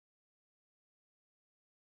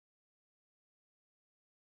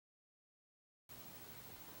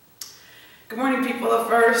Good morning, people of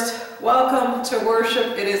First. Welcome to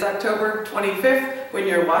worship. It is October 25th when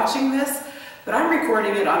you're watching this, but I'm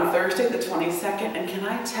recording it on Thursday the 22nd, and can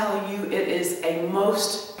I tell you, it is a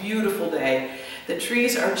most beautiful day. The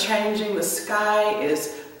trees are changing, the sky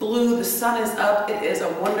is blue, the sun is up. It is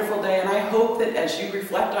a wonderful day, and I hope that as you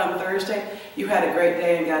reflect on Thursday, you had a great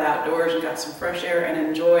day and got outdoors and got some fresh air and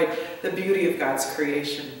enjoyed the beauty of God's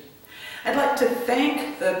creation. I'd like to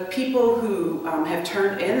thank the people who have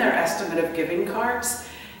turned in their estimate of giving cards.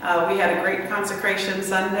 We had a great consecration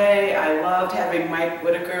Sunday. I loved having Mike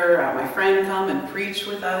Whitaker, my friend, come and preach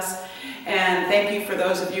with us. And thank you for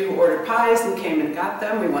those of you who ordered pies and came and got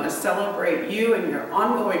them. We want to celebrate you and your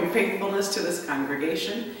ongoing faithfulness to this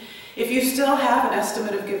congregation. If you still have an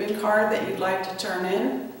estimate of giving card that you'd like to turn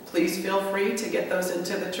in, please feel free to get those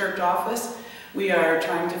into the church office. We are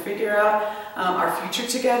trying to figure out our future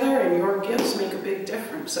together, and your gifts make a big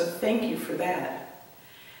difference, so thank you for that.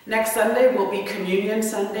 Next Sunday will be Communion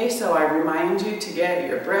Sunday, so I remind you to get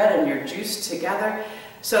your bread and your juice together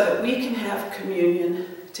so that we can have communion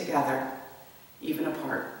together, even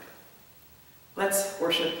apart. Let's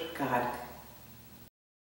worship God.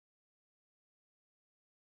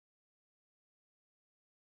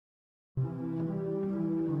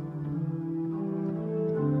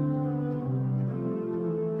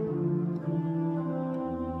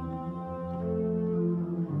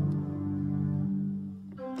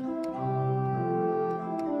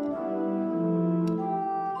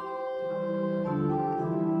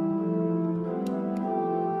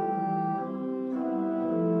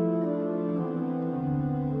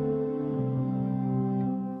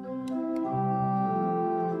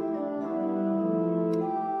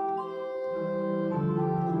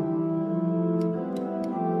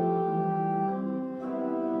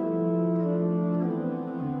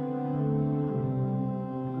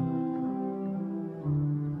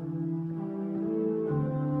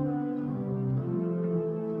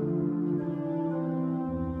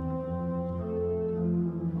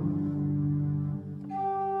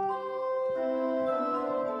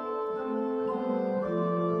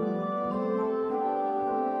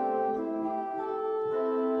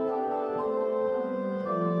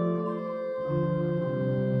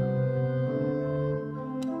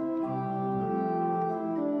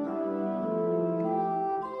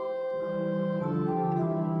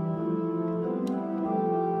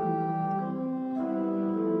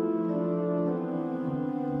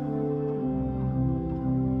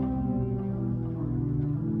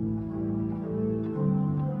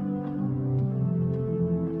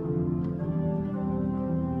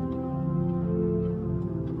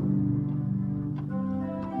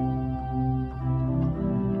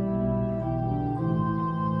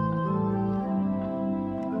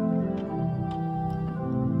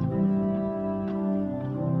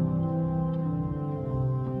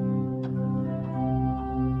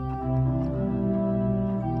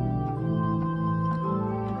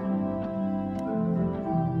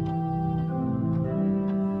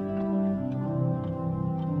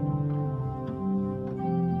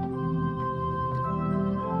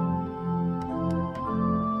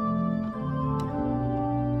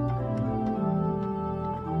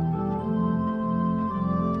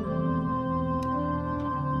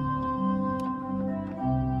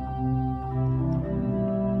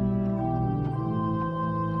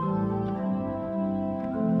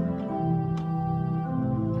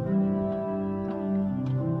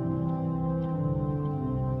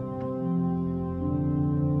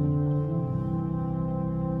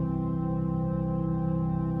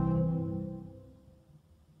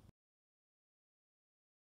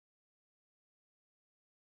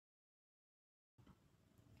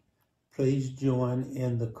 Please join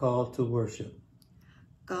in the call to worship.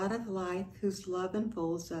 God of life, whose love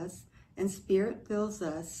enfolds us and spirit fills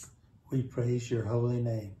us, we praise your holy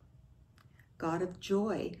name. God of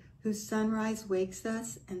joy, whose sunrise wakes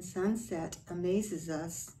us and sunset amazes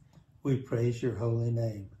us, we praise your holy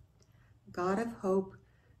name. God of hope,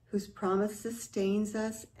 whose promise sustains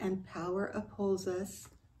us and power upholds us,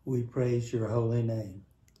 we praise your holy name.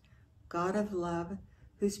 God of love,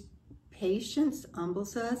 whose patience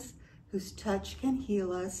humbles us, whose touch can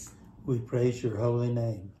heal us, we praise your holy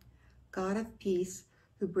name. God of peace,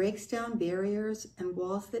 who breaks down barriers and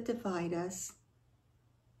walls that divide us,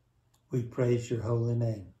 we praise your holy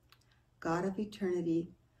name. God of eternity,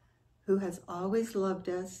 who has always loved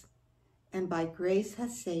us and by grace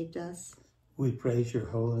has saved us, we praise your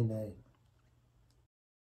holy name.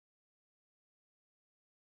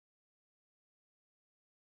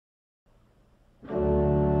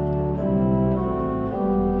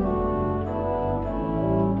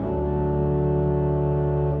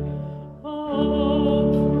 Oh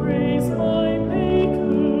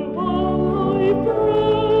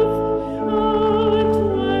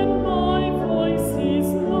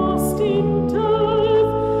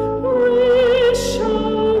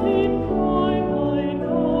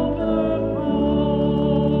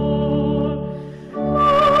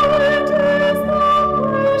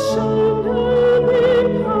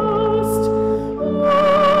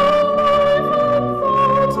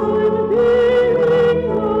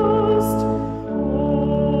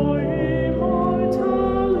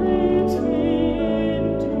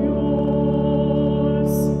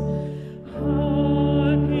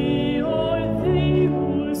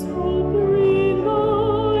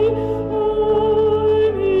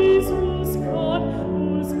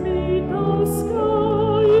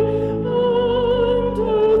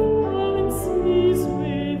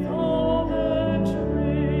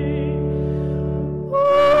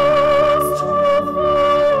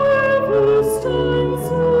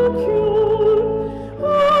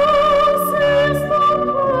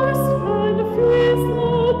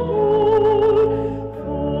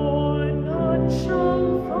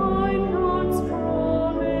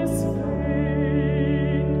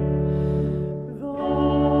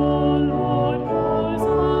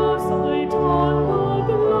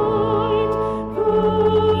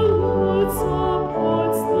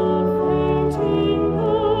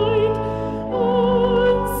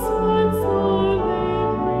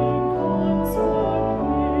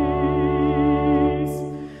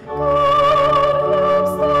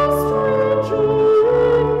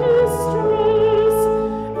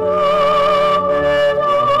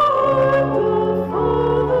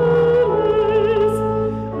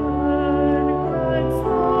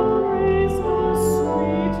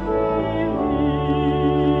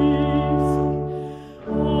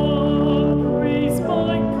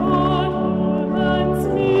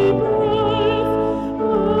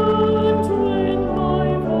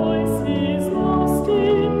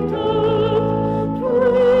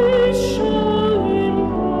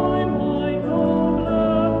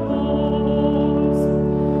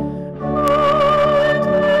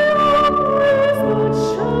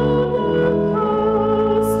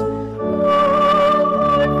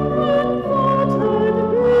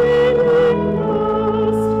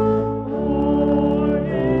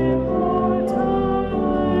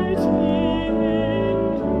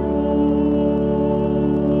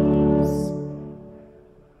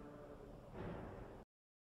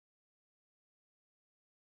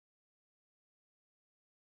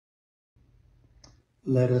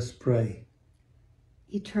Let us pray.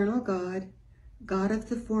 Eternal God, God of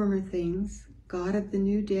the former things, God of the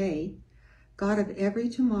new day, God of every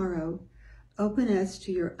tomorrow, open us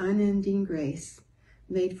to your unending grace,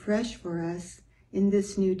 made fresh for us in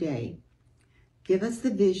this new day. Give us the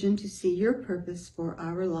vision to see your purpose for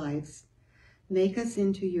our lives. Make us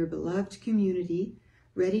into your beloved community,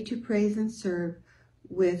 ready to praise and serve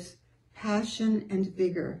with passion and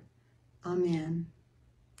vigor. Amen.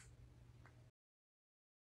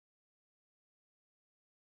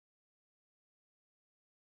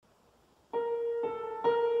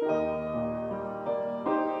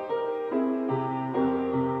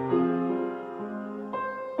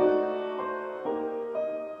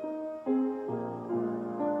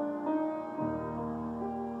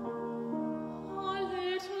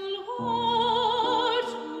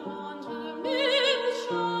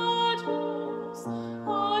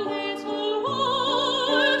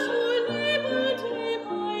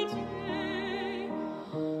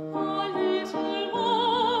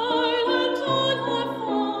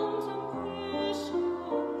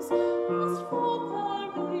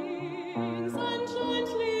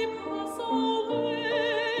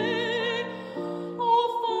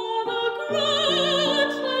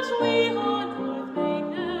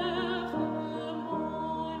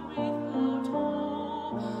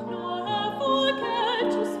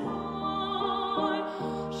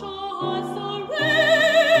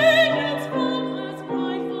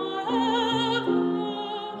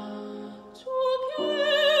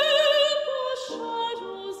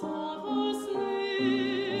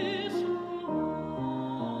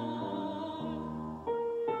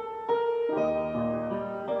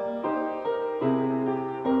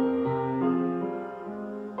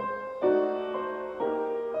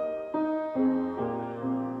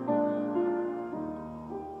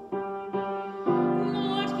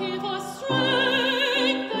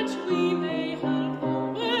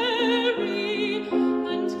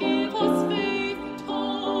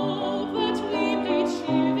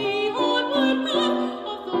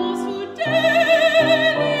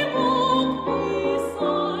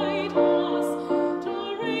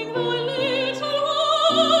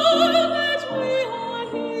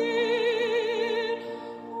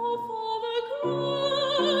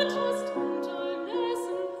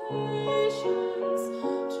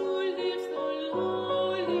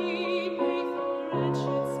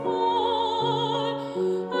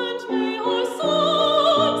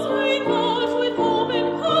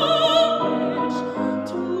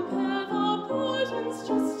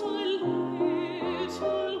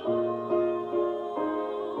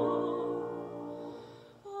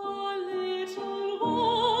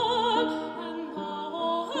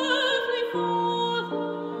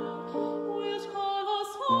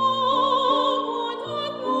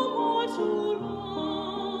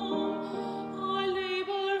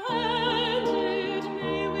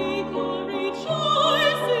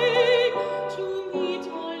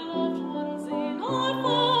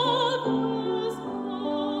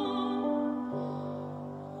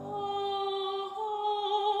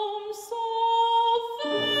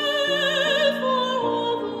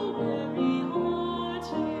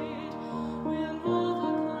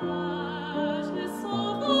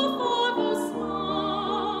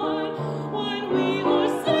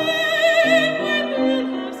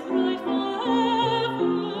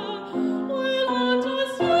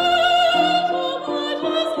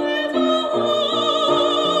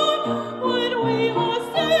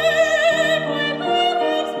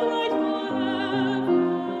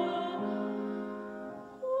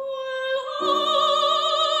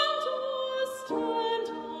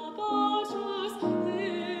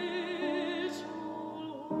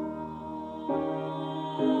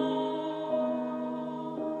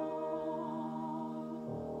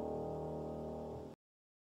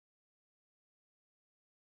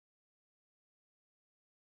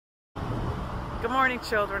 Good morning,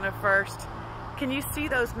 children of First. Can you see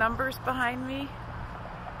those numbers behind me?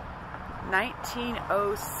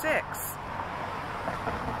 1906.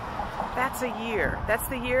 That's a year. That's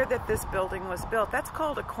the year that this building was built. That's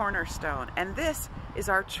called a cornerstone. And this is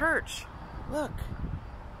our church. Look.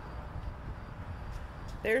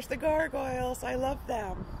 There's the gargoyles. I love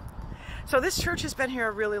them. So this church has been here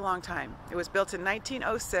a really long time. It was built in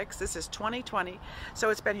 1906. This is 2020. So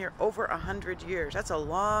it's been here over 100 years. That's a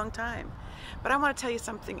long time. But I want to tell you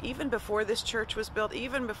something. Even before this church was built,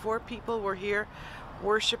 even before people were here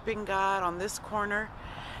worshiping God on this corner,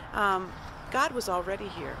 God was already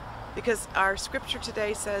here. Because our scripture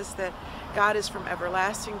today says that God is from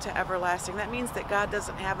everlasting to everlasting. That means that God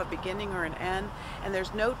doesn't have a beginning or an end, and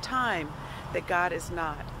there's no time that God is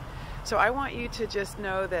not. So I want you to just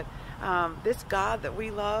know that this God that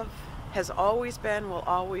we love has always been, will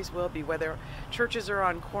always will be. Whether churches are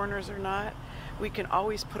on corners or not, we can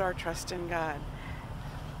always put our trust in God.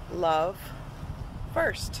 Love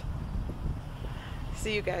first.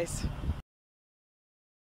 See you guys.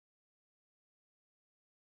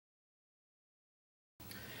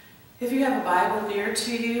 If you have a Bible near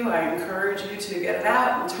to you, I encourage you to get it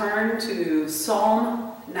out and turn to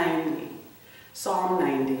Psalm 90. Psalm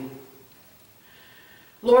 90.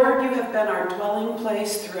 Lord, you have been our dwelling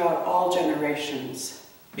place throughout all generations.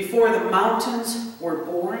 Before the mountains were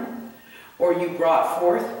born, or you brought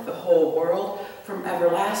forth the whole world, from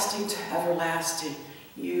everlasting to everlasting,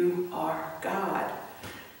 you are God.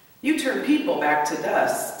 You turn people back to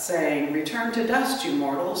dust, saying, return to dust, you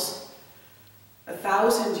mortals.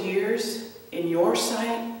 1,000 years in your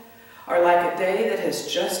sight are like a day that has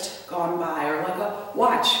just gone by, or like a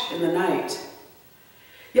watch in the night.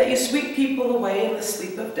 Yet you sweep people away in the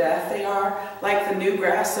sleep of death. They are like the new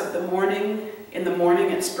grass of the morning. In the morning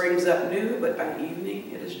it springs up new, but by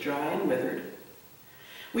evening it is dry and withered.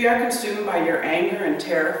 We are consumed by your anger and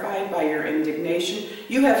terrified by your indignation.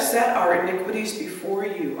 You have set our iniquities before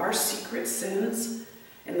you, our secret sins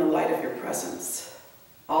in the light of your presence.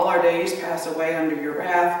 All our days pass away under your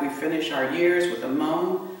wrath. We finish our years with a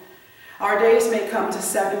moan. Our days may come to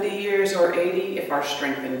 70 years or 80 if our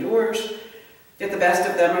strength endures. Yet the best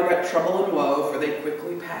of them are but trouble and woe, for they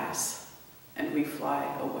quickly pass, and we fly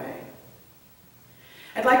away.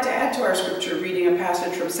 I'd like to add to our scripture reading a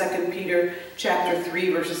passage from 2 Peter chapter 3,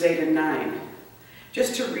 verses 8 and 9,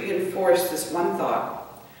 just to reinforce this one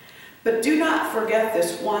thought. But do not forget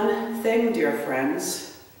this one thing, dear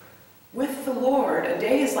friends. With the Lord, a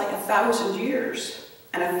day is like 1,000 years,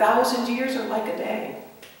 and 1,000 years are like a day.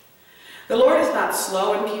 The Lord is not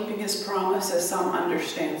slow in keeping his promise, as some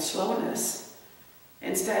understand slowness.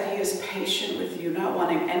 Instead, he is patient with you, not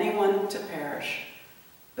wanting anyone to perish,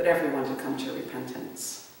 but everyone to come to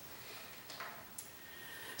repentance.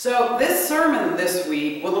 So this sermon this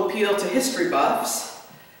week will appeal to history buffs,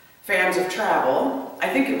 fans of travel. I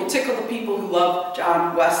think it will tickle the people who love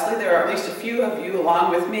John Wesley. There are at least a few of you, along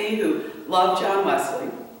with me, who love John Wesley.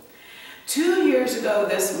 2 years ago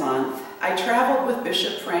this month, I traveled with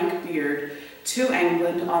Bishop Frank Beard to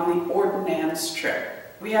England on the Ordnance trip.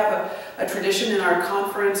 We have a tradition in our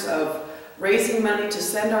conference of raising money to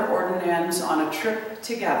send our ordinands on a trip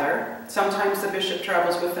together. Sometimes the bishop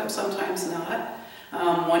travels with them, sometimes not.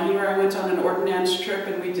 One year I went on an ordinance trip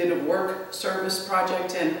and we did a work service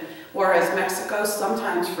project in Juarez, Mexico.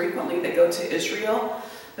 Sometimes, frequently, they go to Israel.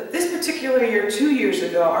 But this particular year, 2 years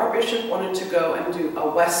ago, our bishop wanted to go and do a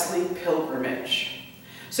Wesley pilgrimage.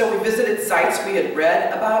 So we visited sites we had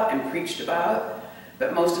read about and preached about,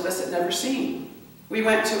 but most of us had never seen. We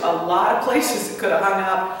went to a lot of places that could have hung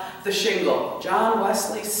up the shingle, John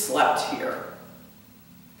Wesley slept here.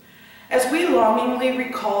 As we longingly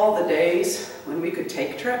recall the days when we could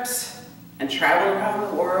take trips and travel around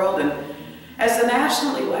the world, and as the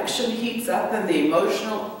national election heats up and the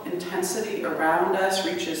emotional intensity around us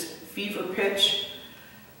reaches fever pitch,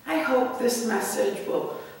 I hope this message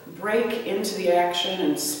will break into the action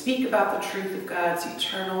and speak about the truth of God's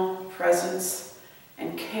eternal presence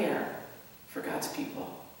and care for God's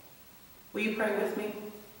people. Will you pray with me?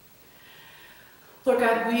 Lord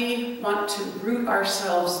God, we want to root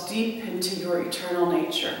ourselves deep into your eternal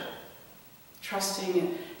nature,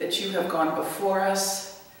 trusting that you have gone before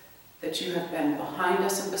us, that you have been behind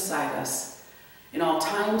us and beside us. In all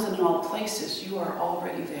times and in all places, you are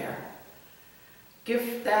already there.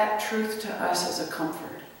 Give that truth to us as a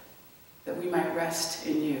comfort, that we might rest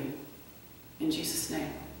in you. In Jesus'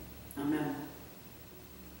 name, amen.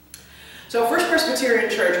 So First Presbyterian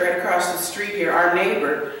Church, right across the street here, our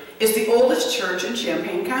neighbor, is the oldest church in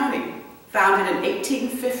Champaign County, founded in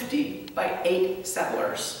 1850 by 8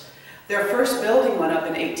 settlers. Their first building went up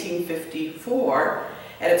in 1854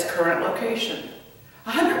 at its current location.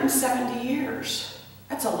 170 years.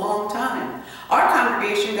 That's a long time. Our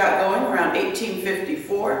congregation got going around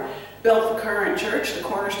 1854, built the current church. The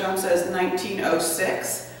cornerstone says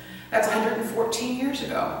 1906. That's 114 years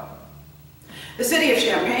ago. The city of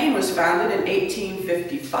Champaign was founded in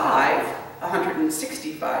 1855,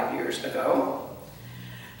 165 years ago.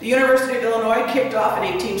 The University of Illinois kicked off in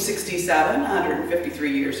 1867,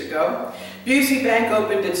 153 years ago. Busey Bank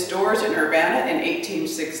opened its doors in Urbana in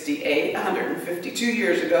 1868, 152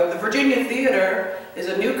 years ago. The Virginia Theater is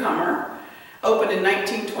a newcomer, opened in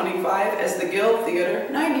 1925 as the Guild Theater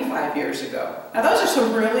 95 years ago. Now those are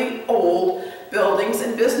some really old buildings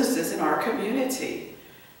and businesses in our community.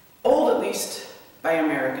 Old, at least by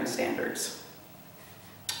American standards.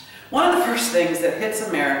 One of the first things that hits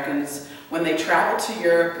Americans when they travel to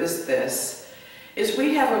Europe is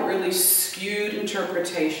we have a really skewed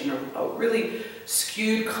interpretation, a really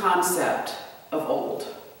skewed concept of old.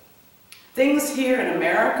 Things here in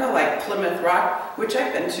America, like Plymouth Rock, which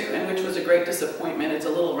I've been to and which was a great disappointment. It's a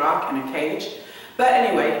little rock in a cage. But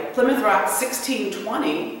anyway, Plymouth Rock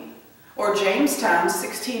 1620 or Jamestown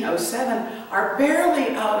 1607 are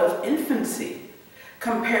barely out of infancy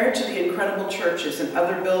compared to the incredible churches and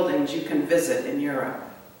other buildings you can visit in Europe.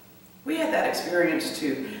 We had that experience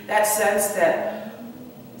too, that sense that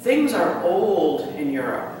things are old in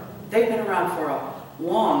Europe. They've been around for a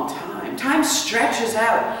long time. Time stretches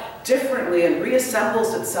out differently and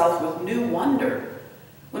reassembles itself with new wonder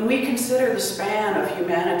when we consider the span of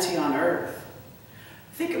humanity on earth.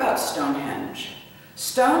 Think about Stonehenge.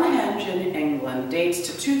 Stonehenge in England dates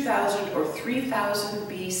to 2000 or 3000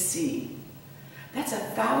 BC. That's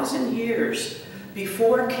 1,000 years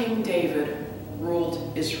before King David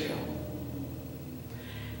ruled Israel.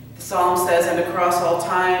 The Psalm says, and across all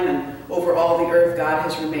time and over all the earth, God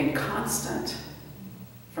has remained constant,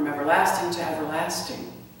 from everlasting to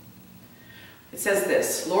everlasting. It says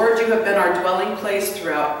this, Lord, you have been our dwelling place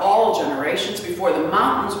throughout all generations. Before the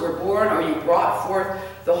mountains were born, or you brought forth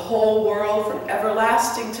the whole world, from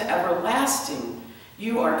everlasting to everlasting,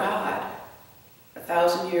 you are God.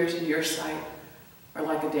 1,000 years in your sight are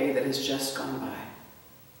like a day that has just gone by.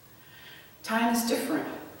 Time is different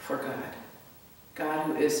for God, God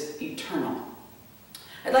who is eternal.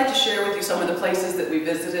 I'd like to share with you some of the places that we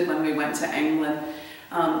visited when we went to England,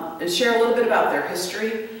 and share a little bit about their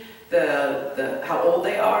history, how old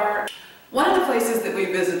they are. One of the places that we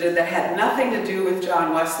visited that had nothing to do with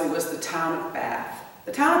John Wesley was the town of Bath.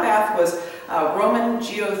 The town of Bath was Roman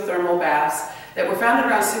geothermal baths that were founded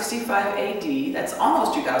around 65 AD. That's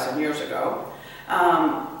almost 2,000 years ago.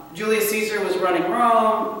 Julius Caesar was running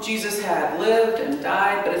Rome. Jesus had lived and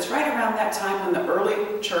died, but it's right around that time when the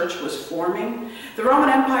early church was forming. The Roman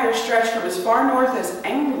Empire stretched from as far north as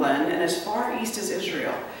England and as far east as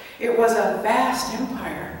Israel. It was a vast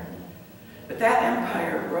empire, but that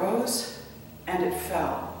empire rose and it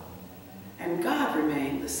fell, and God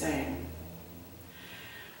remained the same.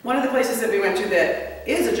 One of the places that we went to that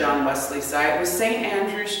is a John Wesley site was St.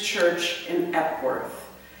 Andrew's Church in Epworth.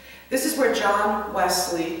 This is where John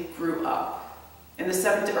Wesley grew up in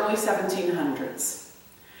the early 1700s.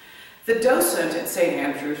 The docent at St.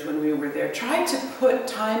 Andrew's when we were there tried to put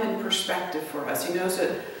time in perspective for us. He knows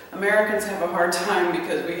that Americans have a hard time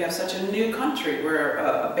because we have such a new country. We're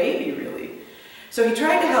a baby, really. So he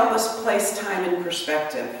tried to help us place time in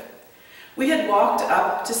perspective. We had walked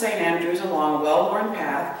up to St. Andrew's along a well-worn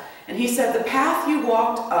path, and he said, the path you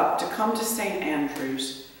walked up to come to St.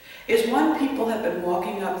 Andrew's is one people have been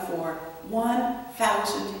walking up for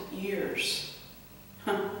 1,000 years.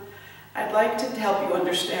 I'd like to help you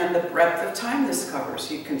understand the breadth of time this covers,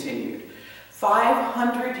 he continued.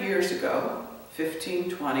 500 years ago,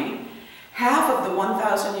 1520, half of the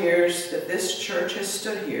 1,000 years that this church has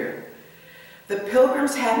stood here, the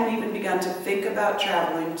pilgrims hadn't even begun to think about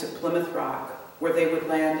traveling to Plymouth Rock, where they would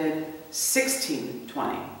land in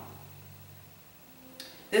 1620.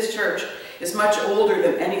 This church is much older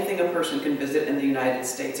than anything a person can visit in the United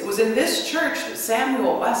States. It was in this church that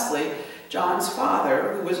Samuel Wesley, John's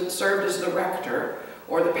father, who served as the rector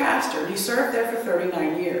or the pastor, he served there for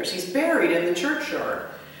 39 years. He's buried in the churchyard.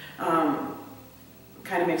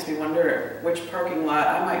 Kind of makes me wonder which parking lot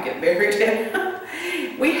I might get buried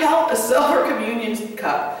in. We held a silver communion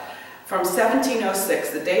cup from 1706.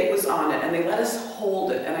 The date was on it, and they let us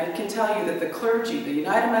hold it. And I can tell you that the clergy, the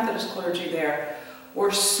United Methodist clergy there,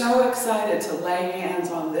 were so excited to lay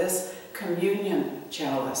hands on this communion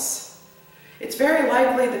chalice. It's very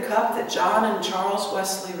likely the cup that John and Charles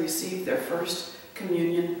Wesley received their first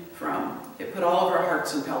communion from. It put all of our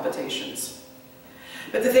hearts in palpitations.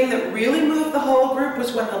 But the thing that really moved the whole group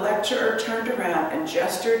was when the lecturer turned around and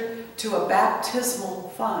gestured to a baptismal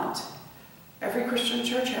font. Every Christian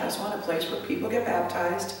church has one, a place where people get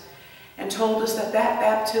baptized, and told us that that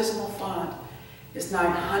baptismal font is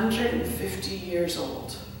 950 years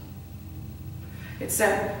old. It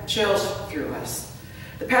sent chills through us.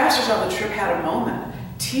 The pastors on the trip had a moment,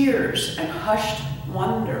 tears and hushed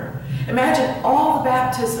wonder. Imagine all the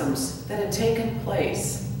baptisms that had taken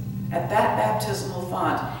place at that baptismal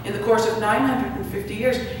font in the course of 950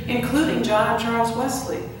 years, including John and Charles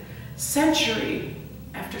Wesley, century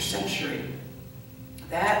after century.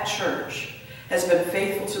 That church has been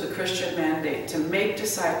faithful to the Christian mandate to make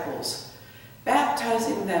disciples,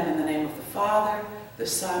 baptizing them in the name of the Father, the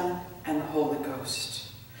Son, and the Holy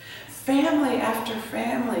Ghost. family after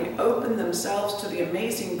family opened themselves to the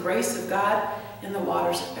amazing grace of God in the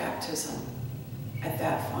waters of baptism at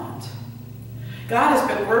that font. God has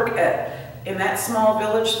been in that small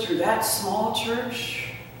village through that small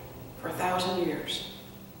church for 1,000 years.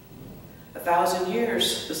 1,000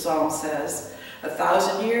 years, the psalm says,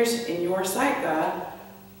 1,000 years in your sight, God,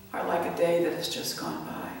 are like a day that has just gone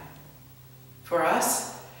by. For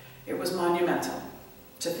us, it was monumental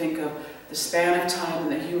to think of the span of time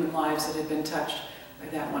and the human lives that had been touched by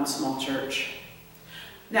that one small church.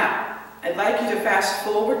 Now, I'd like you to fast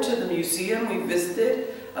forward to the museum we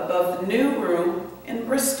visited above the new room in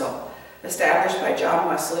Bristol, established by John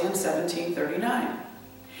Wesley in 1739.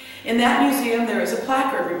 In that museum, there is a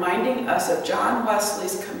placard reminding us of John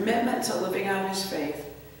Wesley's commitment to living out his faith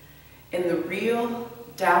in the real,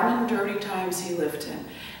 down and dirty times he lived in.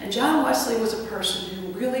 And John Wesley was a person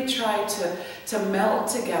who really tried to melt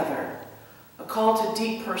together a call to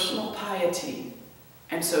deep personal piety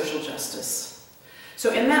and social justice.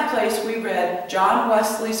 So in that place, we read John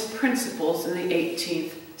Wesley's principles in the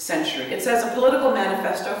 18th century. It says a political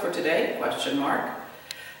manifesto for today, question mark.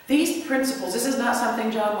 These principles, this is not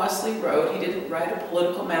something John Wesley wrote. He didn't write a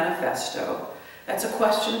political manifesto. That's a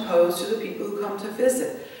question posed to the people who come to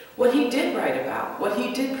visit. What he did write about, what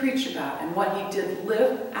he did preach about, and what he did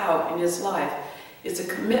live out in his life is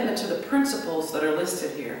a commitment to the principles that are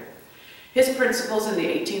listed here. His principles in the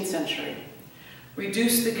 18th century: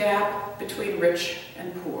 reduce the gap between rich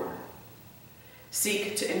and poor,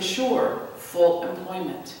 seek to ensure full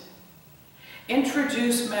employment,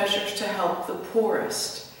 introduce measures to help the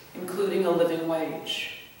poorest, including a living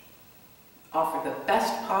wage, offer the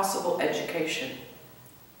best possible education,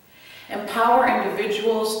 empower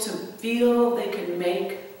individuals to feel they can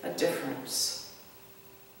make a difference,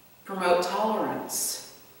 promote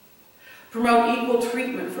tolerance, promote equal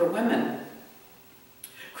treatment for women,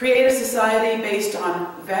 create a society based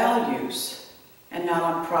on values and not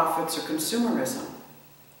on profits or consumerism,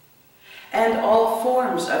 end all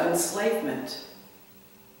forms of enslavement,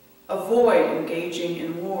 avoid engaging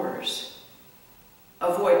in wars,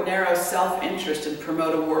 avoid narrow self-interest and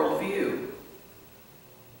promote a worldview,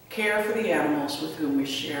 care for the animals with whom we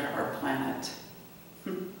share our planet.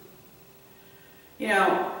 You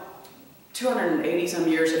know, 280 some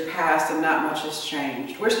years have passed and not much has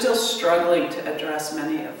changed. We're still struggling to address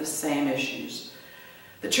many of the same issues.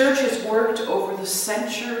 The church has worked over the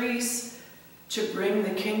centuries to bring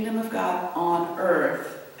the kingdom of God on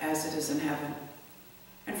earth as it is in heaven.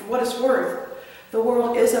 And for what it's worth, the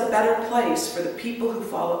world is a better place for the people who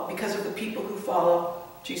follow, because of the people who follow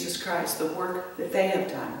Jesus Christ, the work that they have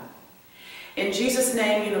done. In Jesus'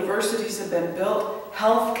 name, universities have been built,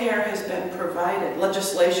 healthcare has been provided,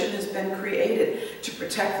 legislation has been created to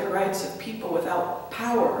protect the rights of people without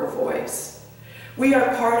power or voice. We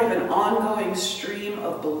are part of an ongoing stream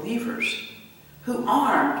of believers who,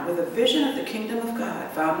 armed with a vision of the kingdom of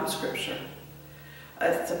God found in Scripture,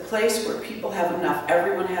 it's a place where people have enough,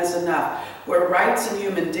 everyone has enough, where rights and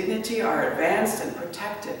human dignity are advanced and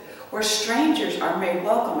protected, where strangers are made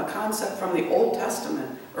welcome, a concept from the Old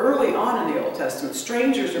Testament. Early on in the Old Testament,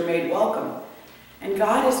 strangers are made welcome. And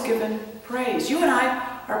God is given praise. You and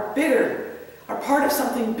I are bigger, are part of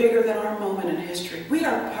something bigger than our moment in history. We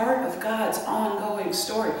are part of God's ongoing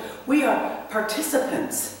story. We are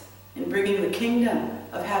participants in bringing the kingdom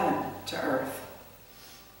of heaven to earth.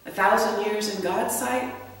 1,000 years in God's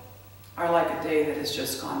sight are like a day that has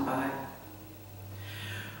just gone by.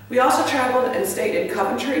 We also traveled and stayed in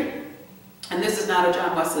Coventry, and this is not a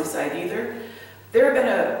John Wesley site either. There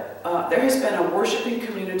has been a worshiping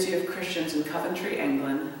community of Christians in Coventry,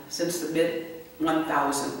 England, since the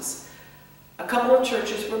mid-1000s. A couple of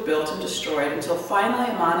churches were built and destroyed until finally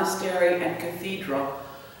a monastery and cathedral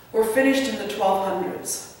were finished in the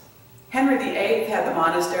 1200s. Henry VIII had the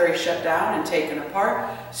monastery shut down and taken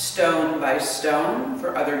apart, stone by stone,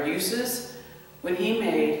 for other uses, when he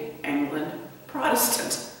made England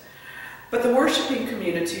Protestant. But the worshiping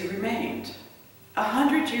community remained.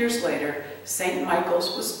 100 years later, St.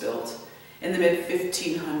 Michael's was built in the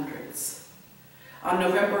mid-1500s. On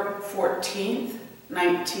November 14th,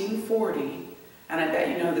 1940, and I bet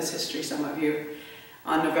you know this history, some of you,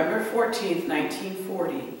 on November 14th,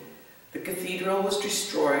 1940, the cathedral was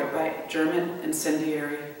destroyed by German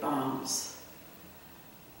incendiary bombs.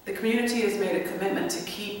 The community has made a commitment to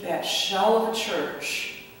keep that shell of a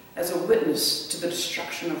church as a witness to the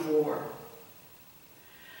destruction of war.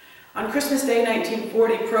 On Christmas Day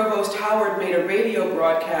 1940, Provost Howard made a radio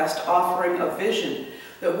broadcast offering a vision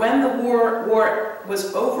that when the war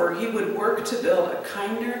was over, he would work to build a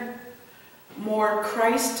kinder, more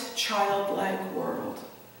Christ-childlike world,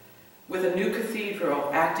 with a new cathedral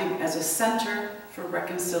acting as a center for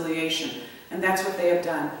reconciliation. And that's what they have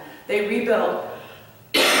done. They rebuilt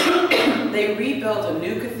a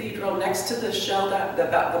new cathedral next to the shell, the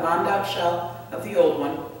bombed out shell of the old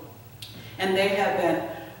one. And they have been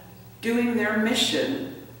doing their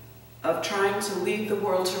mission of trying to lead the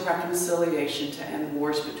world to reconciliation, to end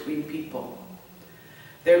wars between people.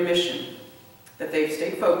 Their mission that they've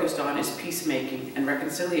stayed focused on is peacemaking and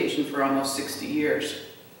reconciliation for almost 60 years.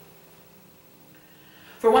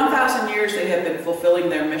 For 1,000 years they have been fulfilling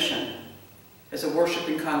their mission as a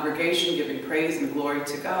worshiping congregation, giving praise and glory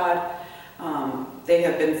to God. They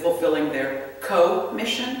have been fulfilling their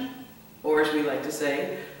co-mission, or as we like to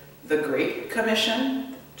say, the Great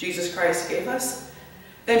Commission Jesus Christ gave us.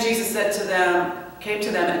 Then Jesus came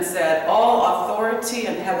to them and said, "All authority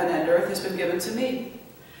in heaven and earth has been given to me.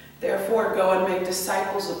 Therefore go and make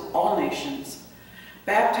disciples of all nations,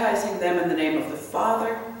 baptizing them in the name of the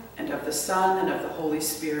Father and of the Son and of the Holy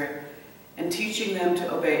Spirit, and teaching them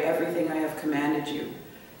to obey everything I have commanded you.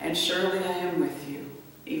 And surely I am with you,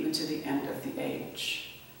 even to the end of the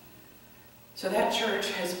age." So that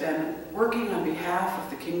church has been working on behalf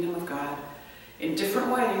of the kingdom of God in different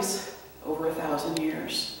ways over 1,000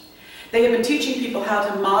 years. They have been teaching people how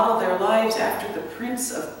to model their lives after the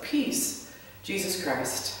Prince of Peace, Jesus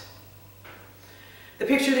Christ. The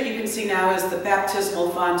picture that you can see now is the baptismal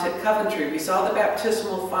font at Coventry. We saw the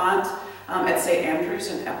baptismal font at St. Andrews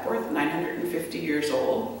in Epworth, 950 years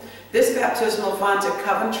old. This baptismal font at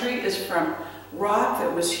Coventry is from rock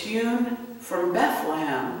that was hewn from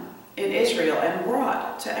Bethlehem in Israel and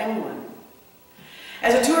brought to England.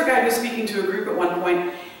 As a tour guide was speaking to a group at one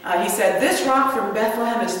point, he said, "This rock from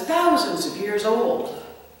Bethlehem is thousands of years old."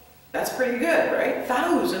 That's pretty good, right?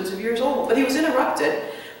 Thousands of years old. But he was interrupted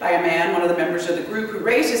by a man, one of the members of the group, who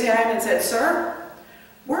raised his hand and said, "Sir,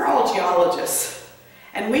 we're all geologists,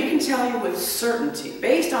 and we can tell you with certainty,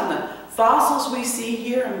 based on the fossils we see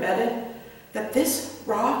here embedded, that this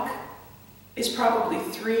rock is probably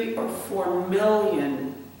 3 or 4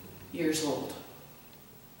 million years old."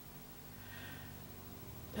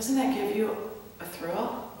 Doesn't that give you a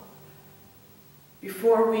thrill?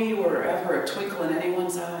 Before we were ever a twinkle in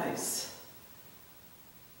anyone's eyes,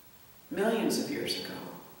 millions of years ago,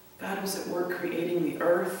 God was at work creating the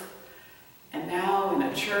earth, and now in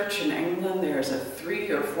a church in England there's a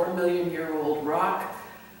 3 or 4 million year old rock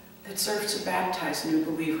that serves to baptize new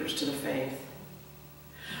believers to the faith.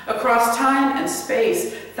 Across time and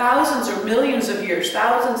space, thousands or millions of years,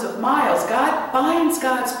 thousands of miles, God binds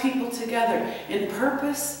God's people together in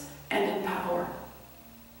purpose and in power.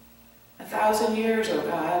 1,000 years, oh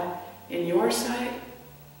God, in your sight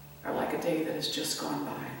are like a day that has just gone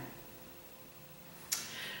by.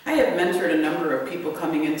 I have mentored a number of people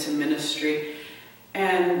coming into ministry,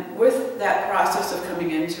 and with that process of coming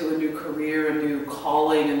into a new career, a new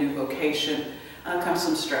calling, a new vocation, comes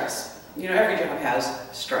some stress. You know, every job has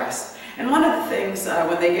stress. And one of the things,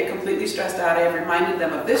 when they get completely stressed out, I have reminded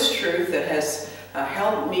them of this truth that has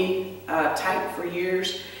held me tight for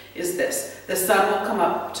years, is this: the sun will come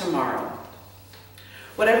up tomorrow.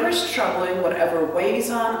 Whatever is troubling, whatever weighs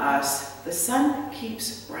on us, the sun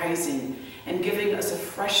keeps rising and giving us a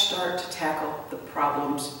fresh start to tackle the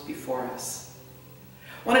problems before us.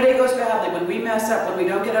 When a day goes badly, when we mess up, when we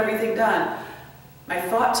don't get everything done, my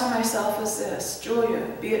thought to myself is this: Julia,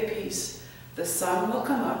 be at peace. The sun will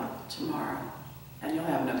come up tomorrow, and you'll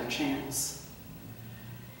have another chance.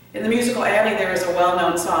 In the musical Annie, there is a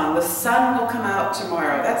well-known song, "The sun will come out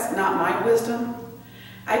tomorrow." That's not my wisdom.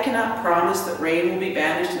 I cannot promise that rain will be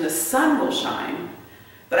banished and the sun will shine,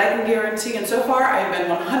 but I can guarantee, and so far I have been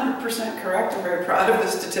 100% correct, I'm very proud of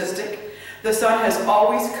this statistic, the sun has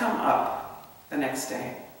always come up the next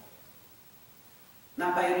day.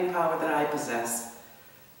 Not by any power that I possess,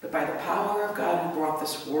 but by the power of God who brought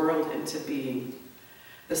this world into being.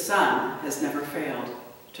 The sun has never failed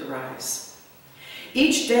to rise.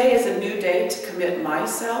 Each day is a new day to commit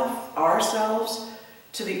myself, ourselves,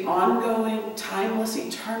 to the ongoing, timeless,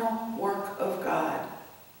 eternal work of God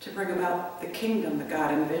to bring about the kingdom that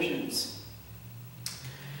God envisions.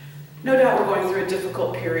 No doubt we're going through a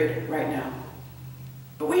difficult period right now,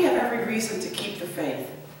 but we have every reason to keep the faith,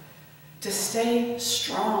 to stay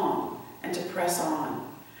strong, and to press on.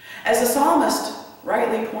 As the psalmist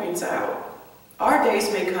rightly points out, our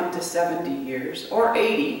days may come to 70 years, or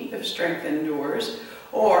 80 if strength endures,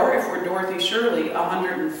 or if we're Dorothy Shirley,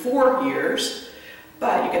 104 years,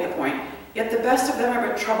 but you get the point. Yet the best of them are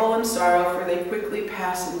but trouble and sorrow, for they quickly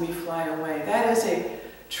pass and we fly away. That is a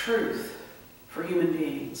truth for human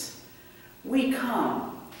beings. We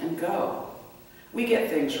come and go. We get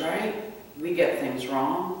things right. We get things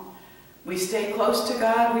wrong. We stay close to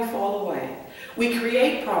God, we fall away. We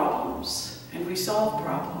create problems, and we solve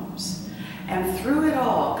problems. And through it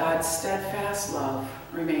all, God's steadfast love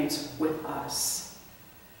remains with us.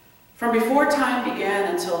 From before time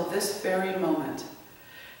began until this very moment,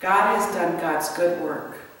 God has done God's good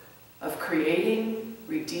work of creating,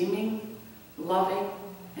 redeeming, loving,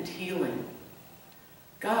 and healing.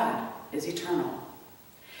 God is eternal.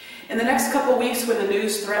 In the next couple weeks, when the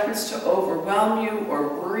news threatens to overwhelm you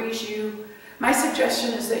or worries you, my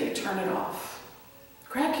suggestion is that you turn it off.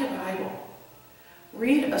 Crack your Bible.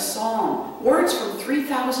 Read a psalm, words from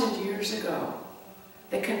 3,000 years ago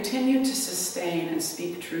that continue to sustain and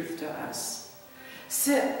speak truth to us.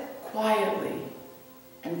 Sit quietly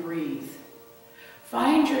and breathe.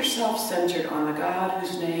 Find yourself centered on the God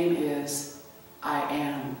whose name is I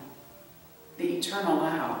Am, the eternal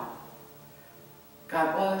now.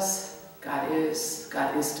 God was, God is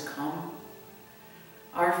to come.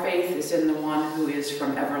 Our faith is in the one who is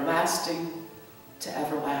from everlasting to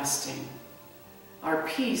everlasting. Our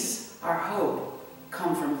peace, our hope,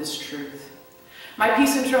 come from this truth. My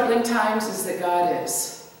peace in troubling times is that God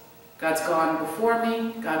is. God's gone before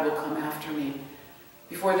me, God will come after me.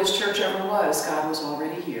 Before this church ever was, God was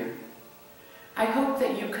already here. I hope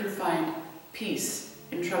that you can find peace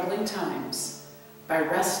in troubling times by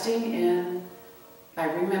resting in, by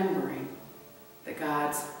remembering that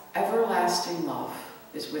God's everlasting love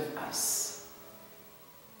is with us.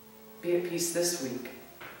 Be at peace this week.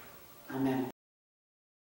 Amen.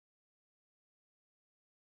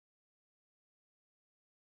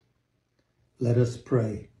 Let us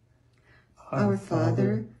pray. Our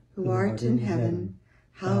Father, who art in heaven,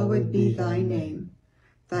 hallowed be thy name.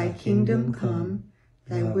 Thy kingdom come,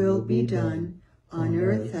 thy will be done, on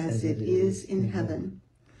earth as it is in heaven.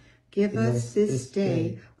 Give us this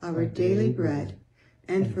day our daily bread,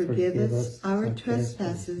 and forgive us our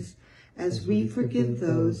trespasses, as we forgive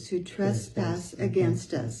those who trespass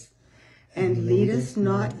against us. And lead us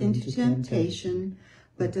not into temptation,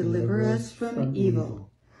 but deliver us from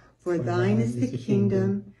evil. For thine is the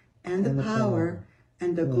kingdom, and the power,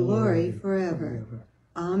 and the glory forever.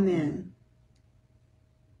 Amen.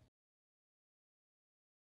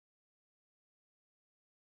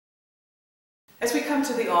 As we come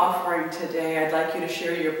to the offering today, I'd like you to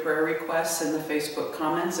share your prayer requests in the Facebook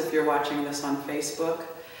comments if you're watching this on Facebook.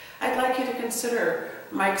 I'd like you to consider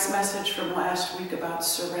Mike's message from last week about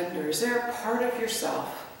surrender. Is there a part of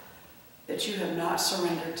yourself that you have not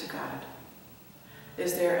surrendered to God?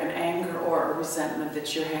 Is there an anger or a resentment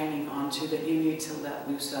that you're hanging on to that you need to let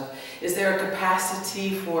loose of? Is there a capacity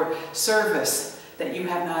for service that you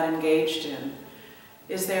have not engaged in?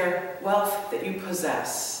 Is there wealth that you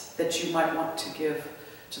possess that you might want to give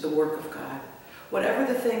to the work of God?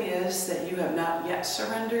 Whatever the thing is that you have not yet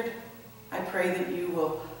surrendered, I pray that you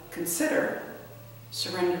will consider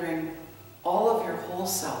surrendering all of your whole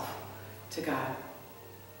self to God.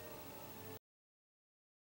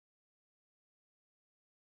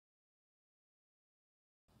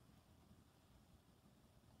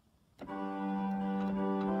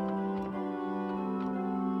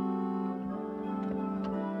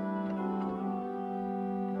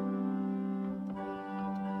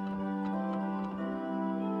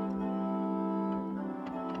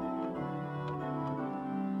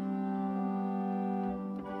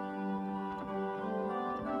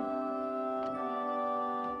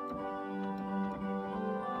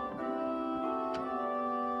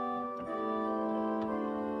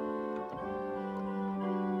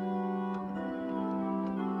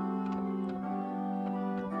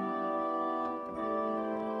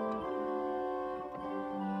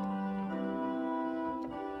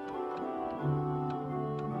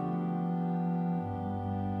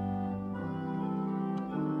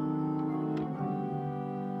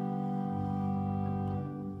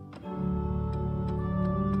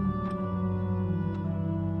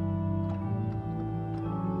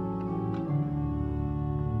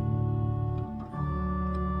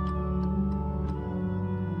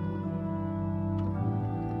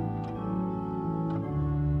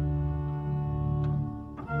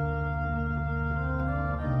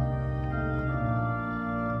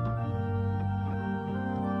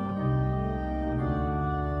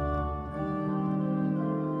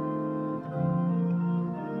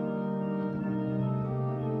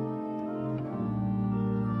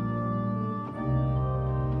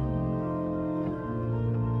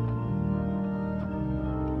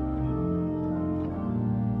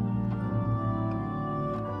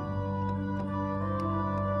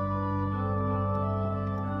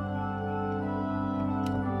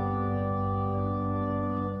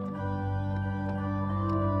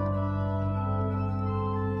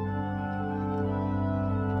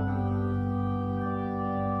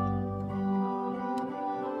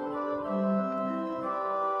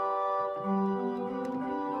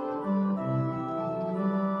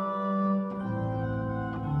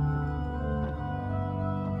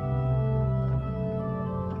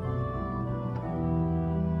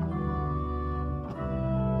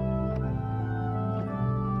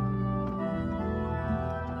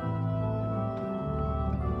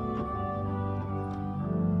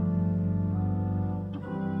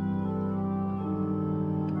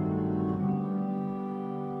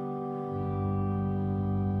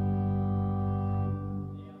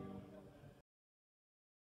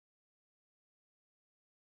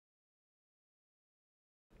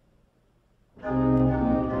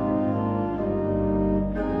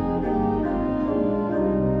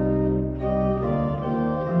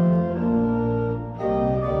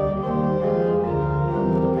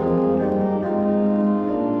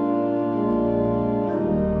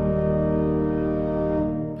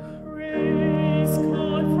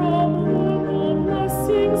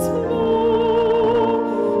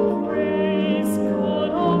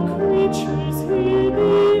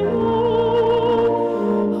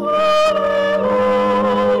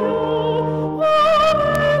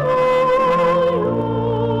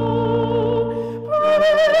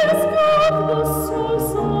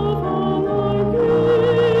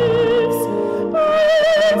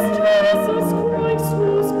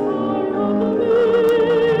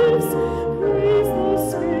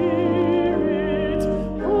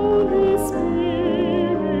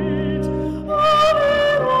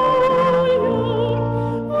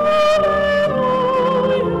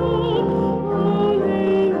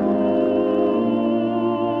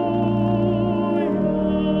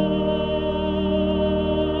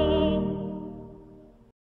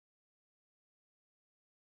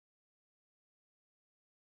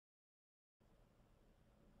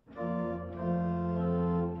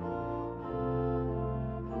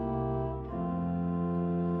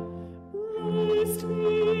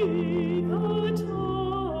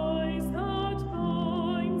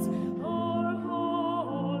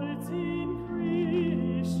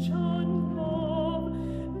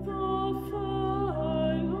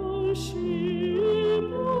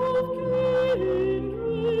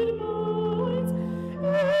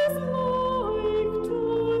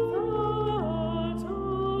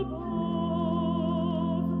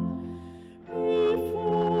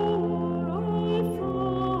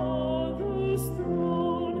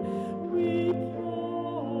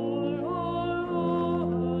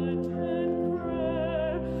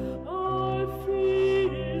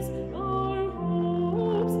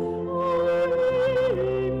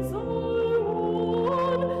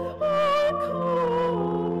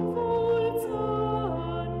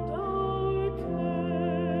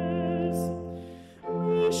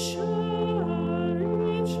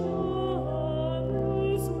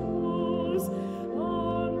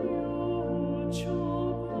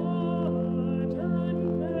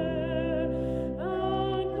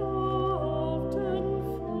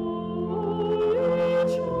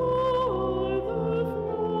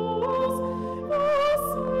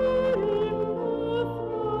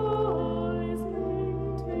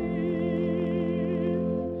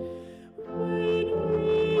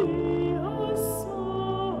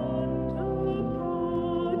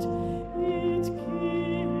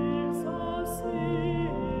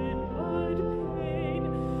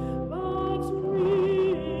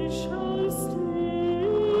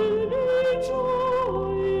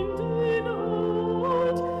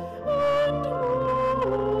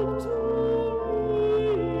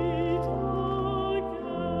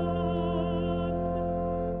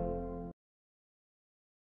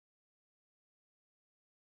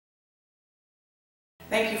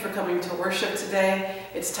 Thank you for coming to worship today.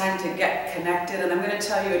 It's time to get connected, and I'm going to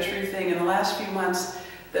tell you a true thing. In the last few months,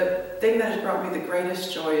 the thing that has brought me the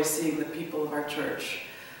greatest joy is seeing the people of our church.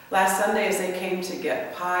 Last Sunday, as they came to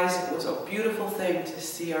get pies, it was a beautiful thing to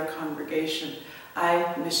see our congregation.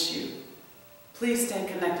 I miss you. Please stay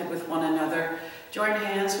connected with one another. Join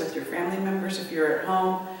hands with your family members if you're at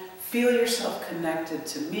home. Feel yourself connected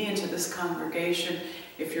to me and to this congregation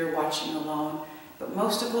if you're watching alone. But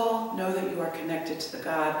most of all, know that you are connected to the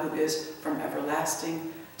God who is from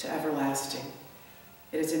everlasting to everlasting.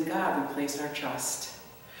 It is in God we place our trust.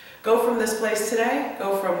 Go from this place today,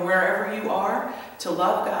 go from wherever you are, to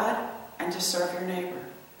love God and to serve your neighbor.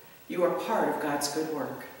 You are part of God's good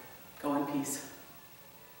work. Go in peace.